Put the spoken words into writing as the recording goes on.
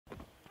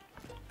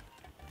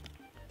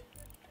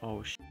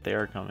Oh shit, they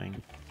are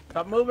coming.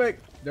 Stop moving!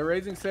 They're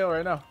raising sail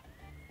right now.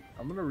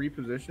 I'm gonna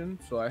reposition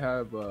so I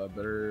have a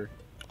better.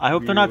 I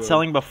hope they're not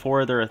selling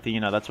before they're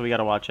Athena. That's what we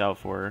gotta watch out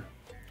for.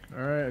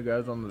 Alright,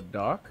 guys on the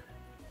dock.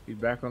 He's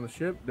back on the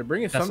ship. They're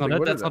bringing That's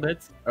something. That's not it.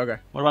 Okay.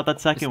 What about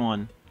that second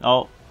one?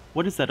 Oh,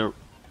 what is that? Is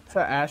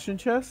that Ashen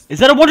chest? Is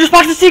that a Wondrous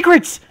box of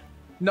secrets?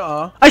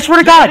 Nuh-uh. I swear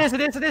to God!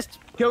 It is.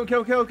 Kill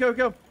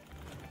him.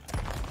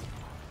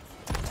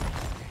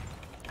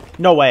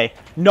 No way.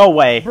 No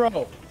way.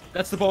 Bro.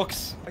 That's the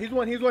box. He's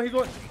one.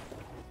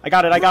 I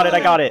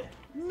got it.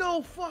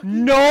 No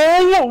fucking.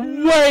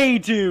 No way,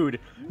 dude.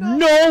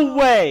 No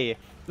way.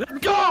 Let's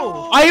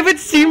go! I haven't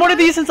seen one of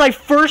these since I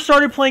first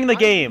started playing the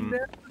game.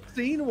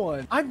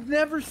 I've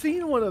never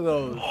seen one of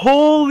those.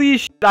 Holy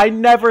shit. I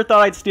never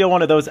thought I'd steal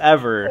one of those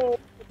ever. Oh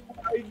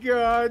my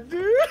god,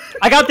 dude.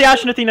 I got the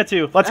Ashen Athena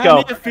too. Let's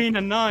go.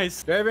 Athena,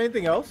 nice. Do I have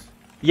anything else?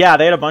 Yeah,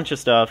 they had a bunch of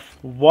stuff.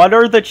 What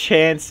are the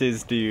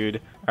chances,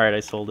 dude? Alright,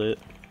 I sold it.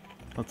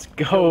 Let's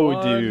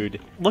go,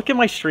 dude. Look at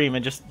my stream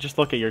and just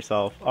look at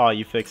yourself. Oh,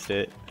 you fixed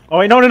it. Oh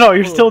wait, no,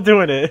 you're still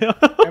doing it.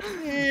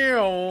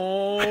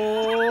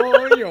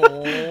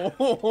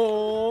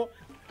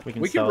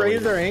 We can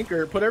raise our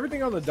anchor. Put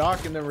everything on the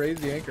dock and then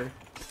raise the anchor.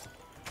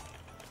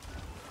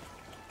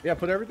 Yeah,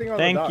 put everything on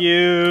the dock. Thank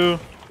you.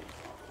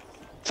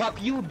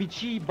 Fuck you,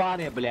 bitchy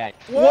bunny, блядь.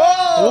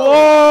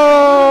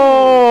 Whoa!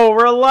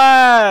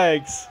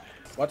 Relax.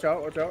 Watch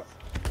out.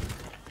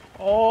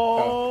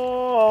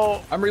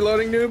 Oh. I'm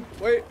reloading, noob.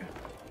 Wait.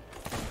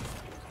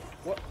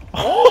 What?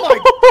 Oh my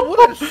god,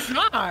 what a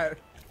shot!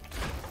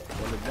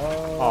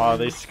 Oh,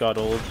 they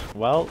scuttled.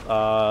 Well,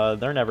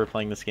 they're never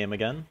playing this game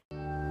again.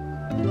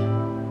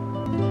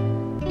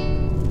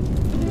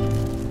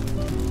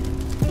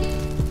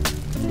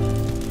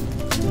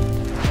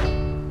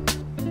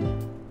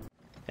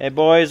 Hey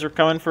boys, we're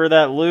coming for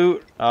that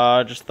loot.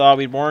 Just thought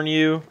we'd warn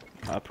you.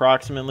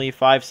 Approximately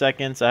 5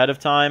 seconds ahead of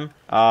time.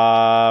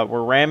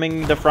 We're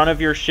ramming the front of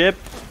your ship.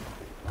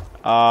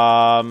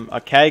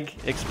 A keg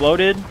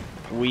exploded.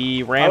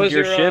 We rammed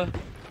your ship.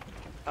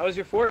 How was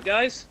your fort,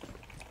 guys?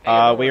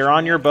 We are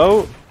on your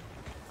boat.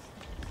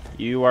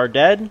 You are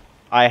dead.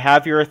 I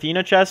have your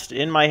Athena chest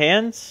in my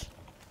hands.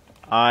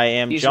 I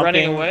am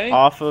jumping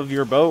off of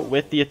your boat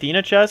with the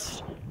Athena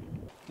chest.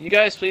 You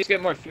guys please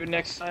get more food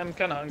next time. I'm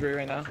kind of hungry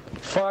right now.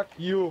 Fuck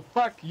you.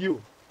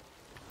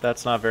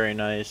 That's not very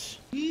nice.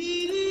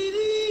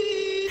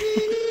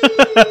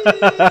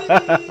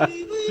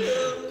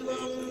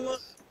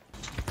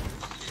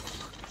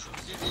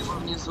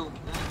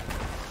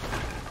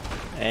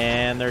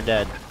 And they're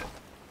dead.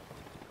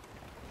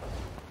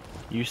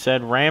 You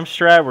said ram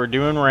strat, we're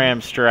doing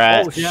ram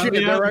strat. Oh shit,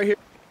 they're right here.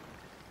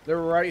 They're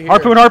right here.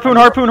 Harpoon.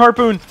 Alright,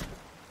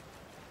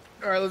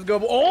 let's go.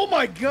 Oh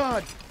my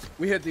god!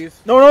 We hit these.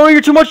 No,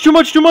 you're too much.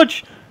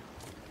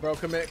 Bro,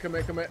 commit.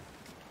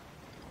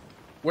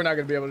 We're not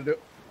gonna be able to do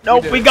it.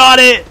 Nope, we got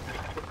it!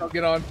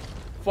 Get on.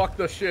 Fuck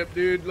the ship,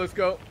 dude. Let's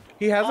go.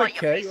 He has a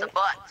keg.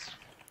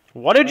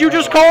 What did you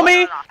just call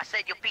me? I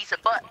said you piece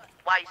of butt.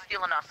 Why are you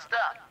stealing our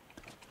stuff?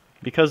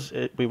 Because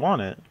we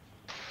want it.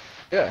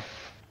 Yeah.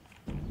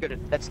 Good.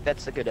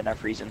 That's a good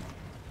enough reason.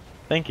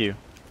 Thank you.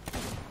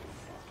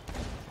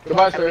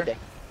 Goodbye, sir.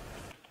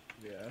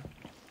 Yeah.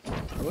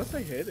 Unless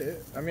I hit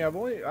it. I mean, I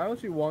don't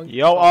see one.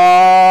 Yo,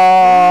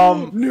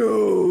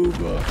 Noob.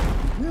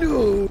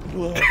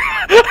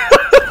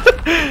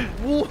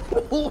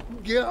 Oh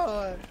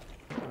god.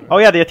 Oh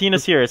yeah, the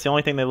Athena's here. It's the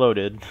only thing they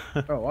loaded.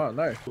 Oh wow,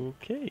 nice.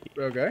 Okay.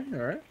 Okay,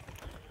 alright.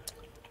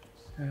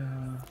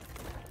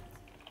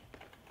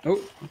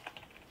 Oh.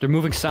 They're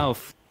moving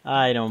south.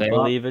 I don't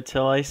believe it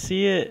till I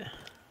see it.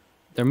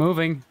 They're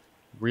moving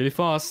really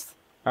fast.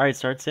 Alright,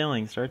 start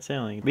sailing.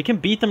 We can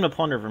beat them to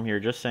plunder from here,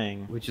 just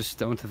saying. We just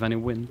don't have any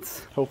wind.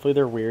 Hopefully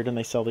they're weird and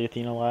they sell the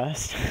Athena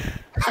last.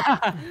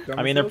 I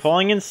mean, they're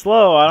pulling in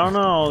slow. I don't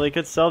know. They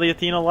could sell the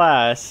Athena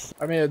last.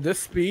 I mean, at this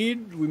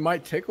speed, we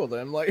might tickle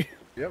them. Like,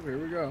 yep, here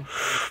we go.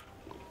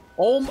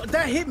 Oh,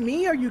 that hit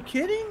me? Are you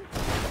kidding?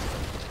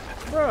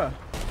 Bruh.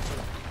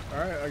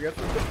 Alright, I guess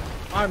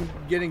I'm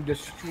getting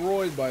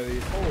destroyed by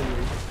these. Holy.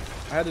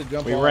 I had to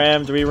jump off. We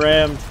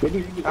rammed.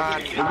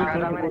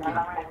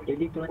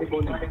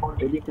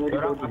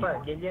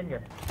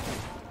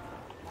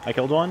 I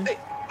killed one.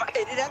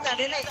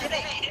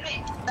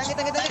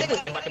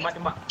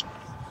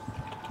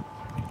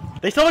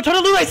 They stole a ton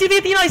of loot! I see the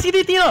Athena!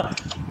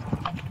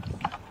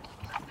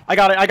 I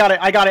got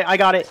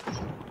it!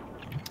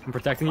 I'm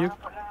protecting you.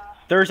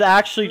 There's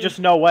actually just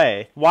no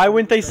way. Why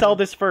wouldn't they sell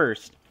this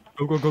first?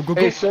 Go.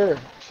 Hey, sir.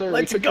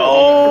 Let's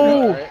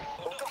go!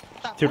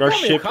 Dude, our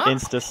ship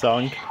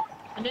insta-sunk.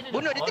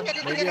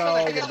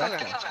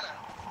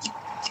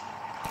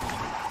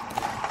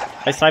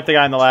 I sniped the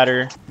guy on the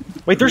ladder.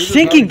 Wait, they're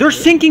sinking! They're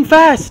sinking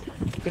fast!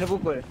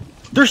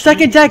 They're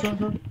second deck! I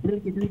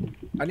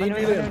need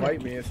you to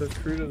invite me. It says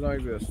crew does not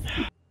exist.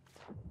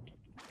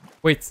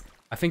 Wait,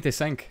 I think they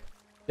sank.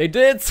 They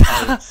did! Is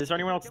there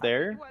anyone else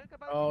there?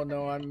 Oh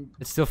no, I'm...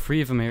 It's still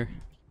 3 of them here.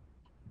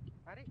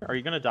 Are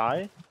you gonna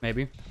die?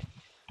 Maybe.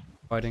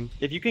 fighting.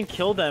 If you can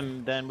kill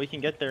them, then we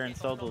can get there and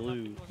sell the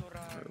loot.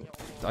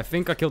 I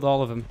think I killed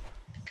all of them.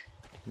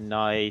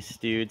 Nice,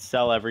 dude.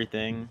 Sell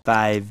everything.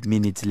 5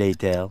 minutes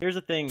later. Here's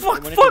the thing.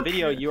 Fuck, when fuck! it's a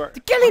video, you are.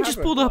 The galleon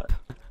just pulled up!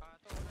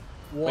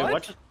 What? Wait,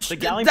 what? The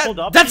galleon pulled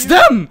up? That's to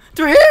you? them!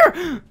 They're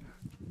here!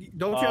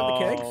 Don't you have the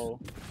kegs?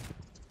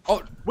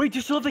 Oh, Wait, do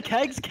you still have the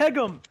kegs? Keg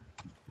them!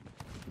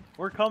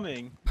 We're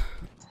coming.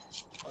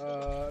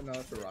 No,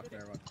 that's a rock.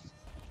 Never mind.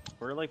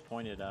 We're like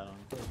pointed at them.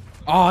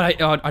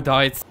 oh, I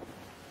died.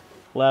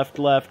 Left,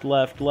 left,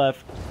 left,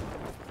 left.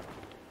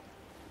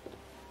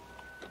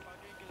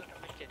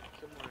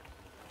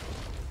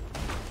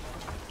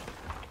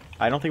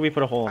 I don't think we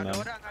put a hole in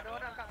them.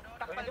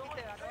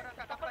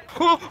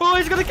 Oh,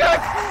 he's gonna catch!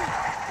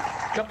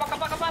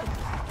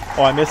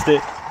 Oh, I missed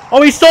it.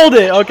 Oh, he sold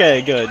it!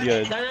 Okay, good,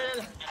 good.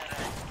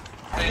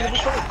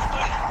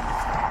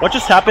 What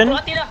just happened?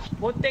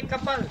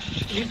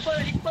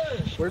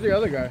 Where's the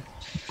other guy?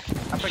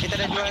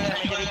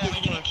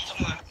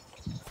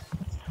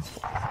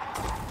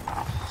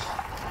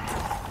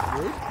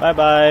 Bye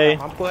bye.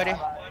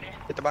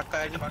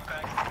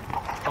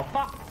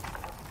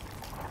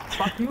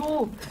 Fuck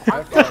you!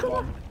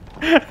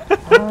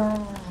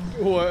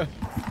 What?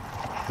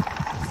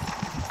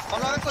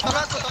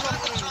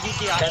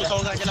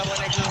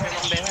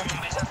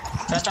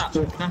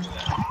 Tata, nah.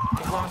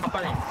 Buang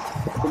kapal ni.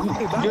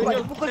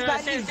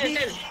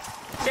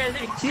 Sel.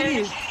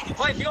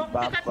 Oi, dia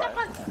dekat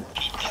kapal.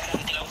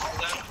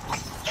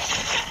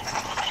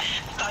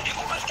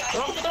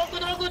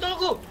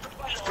 Tolong.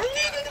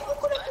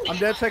 I'm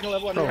dead second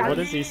level. Oh, what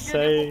is he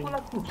saying? I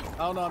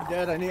don't know, I'm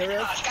dead. I need a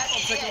rest.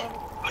 Second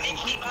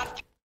level.